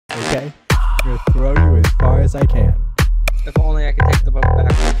okay? I'm gonna throw you as far as I can. If only I could take the boat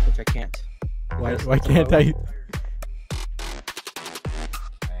back, which I can't. Why can't I?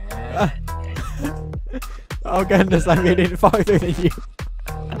 Oh goodness, I made it farther than you.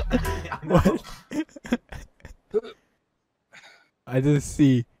 What? I just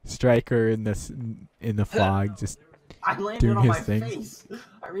see Striker in the fog just I landed doing on his my thing. face.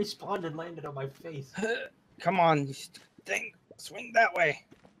 I respawned and landed on my face. Come on, you thing. Swing that way.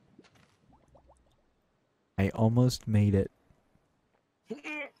 I almost made it.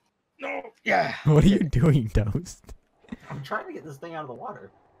 No, yeah. What are you doing, Toast? I'm trying to get this thing out of the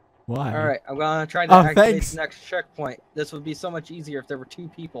water. Why? All right, I'm gonna try to activate thanks. the next checkpoint. This would be so much easier if there were 2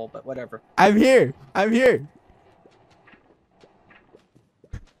 people, but whatever. I'm here. I'm here.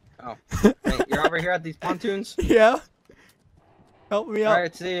 Oh, wait, you're over here at these pontoons. Yeah. Help me All up.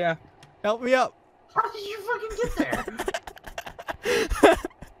 right, see ya. Help me up. How did you fucking get there?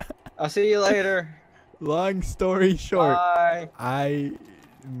 I'll see you later. Long story short, Bye. I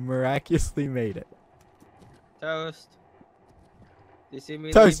miraculously made it. Toast. Do you see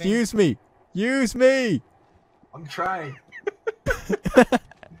me Toast, leaving? use me. Use me. I'm trying.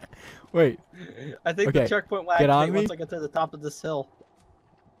 Wait, I think Okay, the checkpoint will get on activate once me. I get to the top of this hill.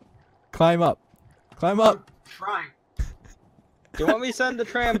 climb up. Climb up. I'm trying. Do you want me to send the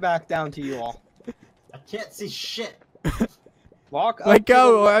tram back down to you all? I can't see shit. Walk up. Let to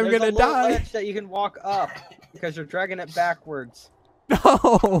go the, or I'm there's a gonna little die. ledge that you can walk up because you're dragging it backwards.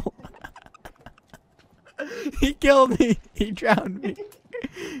 No. He killed me. He drowned me.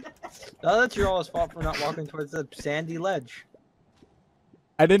 No, that's your all's fault for not walking towards the sandy ledge.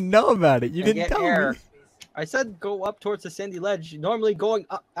 I didn't know about it. You And didn't get tell air. me. I said go up towards the sandy ledge. Normally going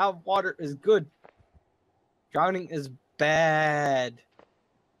up out of water is good. Drowning is bad.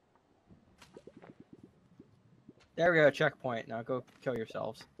 There we go, checkpoint. Now go kill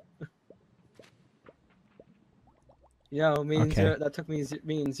yourselves. You know, me and Okay. Zero, that took me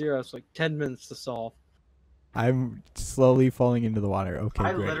and Zero's like 10 minutes to solve. I'm slowly falling into the water. Okay,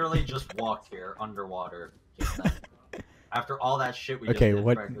 I great. literally just walked here underwater. Just then. After all that shit we Okay, just did,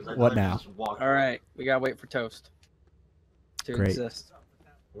 what- Frankers, I what literally now? just walked All right, we gotta wait for Toast to Great. exist.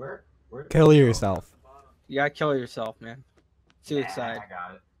 Where? Kill yourself. You gotta kill yourself, man. Yeah, Suicide. I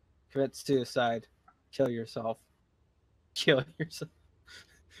got it. Commit suicide. Kill yourself. Kill yourself.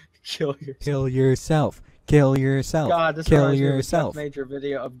 Kill yourself. Kill yourself. Kill yourself. God, this Kill reminds me of a Jeff yourself. Major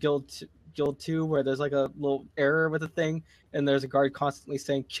video of Guild 2 where there's like a little error with a thing and there's a guard constantly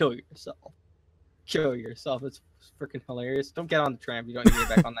saying kill yourself. Kill yourself. It's freaking hilarious. Don't get on the tram. You don't need to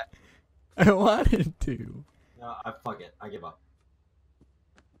get back on that. I wanted to. No, fuck it. I give up.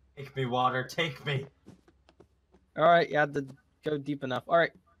 Take me, water. Take me. Alright, you had to go deep enough.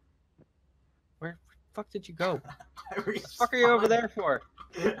 Alright. Where the fuck did you go? What the fuck are you over there for?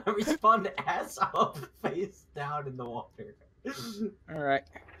 I respawned ass up, face down in the water. Alright.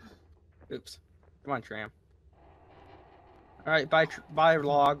 Oops. Come on, tram. Alright, bye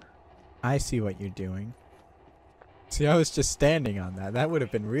log. I see what you're doing. See, I was just standing on that. That would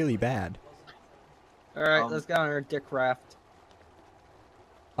have been really bad. Alright, let's get on our dick raft.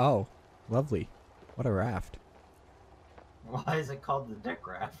 Oh, lovely. What a raft. Why is it called the dick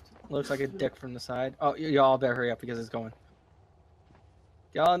raft? Looks like a dick from the side. Oh, y'all better hurry up because it's going.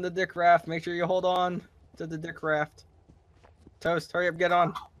 Get on the dick raft. Make sure you hold on to the dick raft. Toast, hurry up, get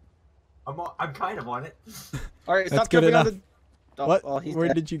on. I'm kind of on it. Alright, That's stop good jumping on enough. the... Oh, What? well, he's Where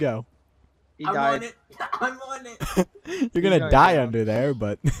dead. did you go? He I'm died. on it. I'm on it. You're gonna going die down. under there,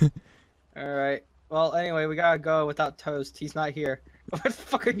 but Alright. Well, anyway, we gotta go without Toast. He's not here. Where the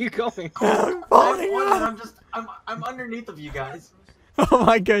fuck are you going? I'm falling I'm on off. it. I'm underneath of you guys. Oh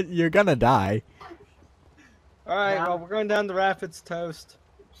my god, you're gonna die. Alright, Yeah. well, we're going down the rapids, Toast.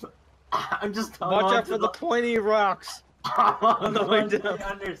 I'm just Watch out for the pointy rocks. on the way down. the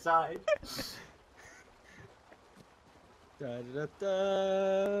underside.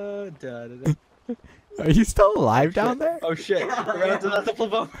 Da-da-da-da, da-da-da. Are you still alive down there? Oh shit, Yeah, we're gonna have to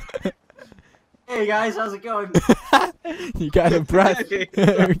flip over. Hey guys, how's it going? You got a breath Okay.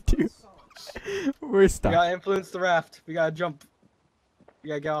 or two. We're We stuck. gotta influence the raft. We gotta jump. We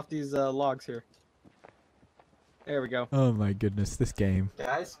gotta get off these logs here. There we go. Oh my goodness, this game.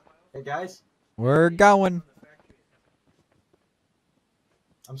 Guys? Hey guys? We're going.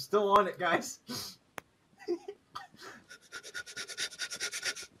 I'm still on it, guys.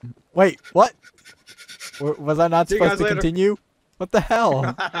 Wait, what? Was I not See you supposed guys to later. continue? What the hell?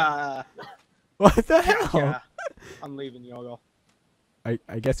 What the hell? Yeah, I'm leaving, y'all. I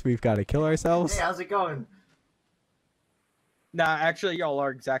guess we've got to kill ourselves. Hey, how's it going? Nah, actually, y'all are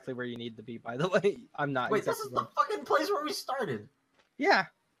exactly where you need to be. By the way, I'm not. Wait, this exactly is the fucking place where we started. Yeah.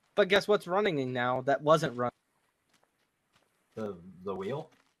 But guess what's running now that wasn't running? The wheel?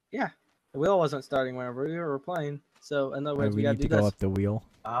 Yeah. The wheel wasn't starting whenever we were playing. So in other words, we we gotta need do to go this. up the wheel.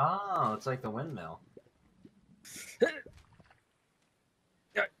 Oh, it's like the windmill.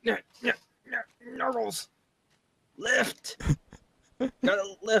 Nurgles. Lift.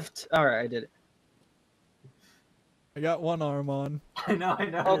 Gotta lift. Alright, I did it. I got one arm on. I know.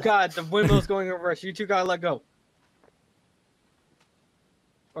 Oh god, the windmill's going over us. You two gotta let go.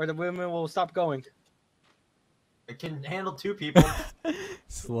 Or the windmill will stop going. It can handle 2 people.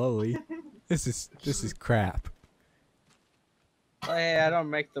 Slowly. This is crap. Oh, hey, I don't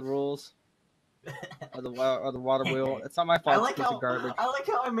make the rules. Or the water wheel. It's not my fault. I like garbage.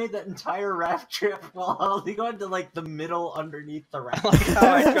 how I made that entire raft trip while holding on to like the middle underneath the raft. I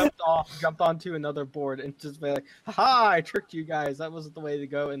like how I jumped onto another board and just be like, "Ha! I tricked you guys. That wasn't the way to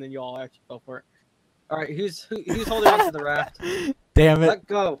go." And then you all actually fell for it. All right, who's holding onto the raft? Damn it! Let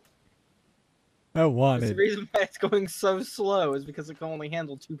go. I That's wanted. the reason why it's going so slow is because it can only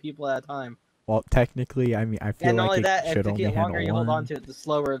handle 2 people at a time. Well, technically, I mean, I feel And not like only that, it if should the only longer you handle hold on one. to it, the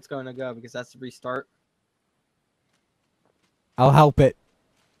slower it's going to go because that's the restart. I'll help it.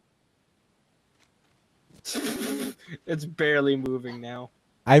 It's barely moving now.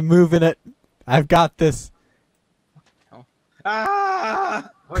 I'm moving it. I've got this. Ah!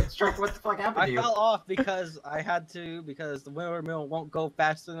 Wait, Struck, what the fuck happened I to you? fell off because I had to because the windmill won't go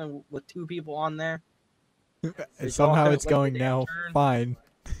faster than with 2 people on there. Somehow couldn't it's wait the going damn now. turn. Fine.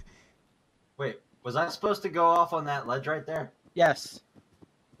 Wait, was I supposed to go off on that ledge right there? Yes.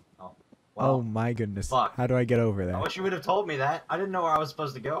 Oh Well, my goodness. fuck. How do I get over there? I wish you would have told me that. I didn't know where I was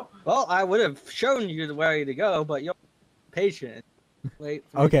supposed to go. Well, I would have shown you the way to go, but you're patient. Wait.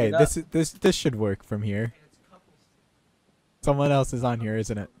 For me to Okay, get up. this should work from here. Someone else is on here,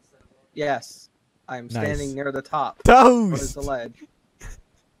 isn't it? Yes. I'm standing Nice. near the top. What is Toast! the ledge?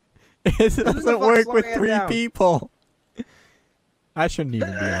 It the doesn't fuck's work with slowing it 3 down? people. I shouldn't even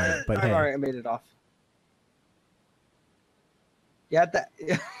be on it, but hey. Alright, I made it off. Yeah, that.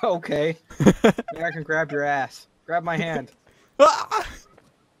 Okay. Maybe I can grab your ass. Grab my hand. Ah!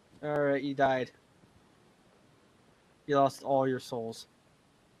 Alright, you died. You lost all your souls.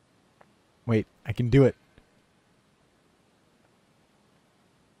 Wait, I can do it.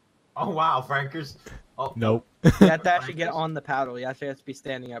 Oh wow, Frankers. Oh Nope. You have to actually get on the paddle. You actually have to be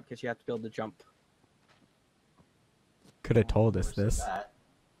standing up because you have to be able to jump. Could have told us Where's this. that?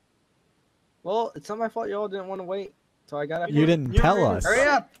 Well, it's not my fault. Y'all didn't want to wait, so I got up. You here. didn't You tell ran- us. Hurry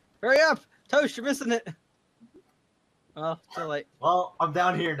up! Hurry up! Toast, you're missing it. Oh, too late. Well, I'm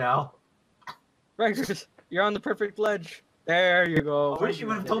down here now. Frankers, you're on the perfect ledge. There you go. I wish you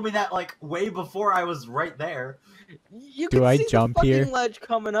would have told me that like way before I was right there. You Do can I see jump the here? fucking ledge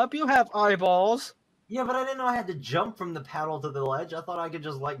coming up. You have eyeballs. Yeah, but I didn't know I had to jump from the paddle to the ledge. I thought I could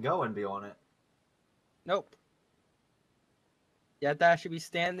just let go and be on it. Nope. You have to actually be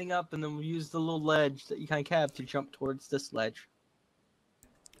standing up and then we'll use the little ledge that you kind of have to jump towards this ledge.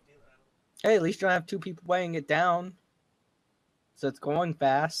 Hey, at least you don't have 2 people weighing it down. So it's going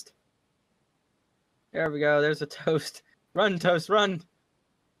fast. There we go. There's a toast. Run, Toast, run.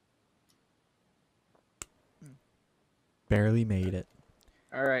 Barely made it.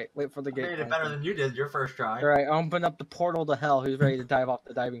 All right, wait for the I gate. made it better than you did your first try. All right, open up the portal to hell. Who's ready to dive off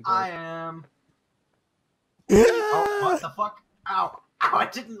the diving board? I am. Oh, what the fuck? Ow. Ow, I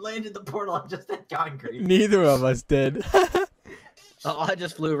didn't land in the portal. I just hit concrete. Neither of us did. Oh, I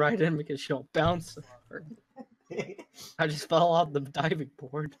just flew right in because she'll bounce. I just fell off the diving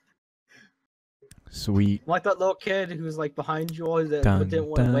board. Sweet. Like that little kid who was like behind you all that Dun, didn't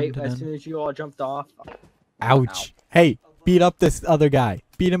want to dun, wait dun, as dun. soon as you all jumped off. Ouch. Hey, beat up this other guy.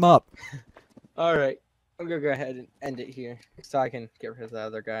 Beat him up. All right, I'm gonna go ahead and end it here so I can get rid of the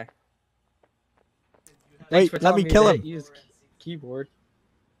other guy. Thanks Wait, for let telling me kill to him. Use keyboard.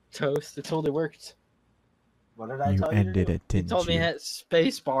 Toast. It totally worked. What did I You tell you? ended to do? it, He didn't told me you? to hit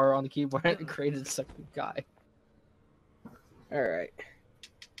space bar on the keyboard and it created a second guy. All right.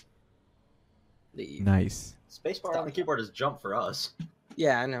 Leave. Nice. Spacebar on the keyboard is jump for us.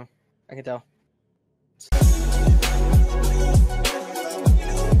 Yeah, I know. I can tell.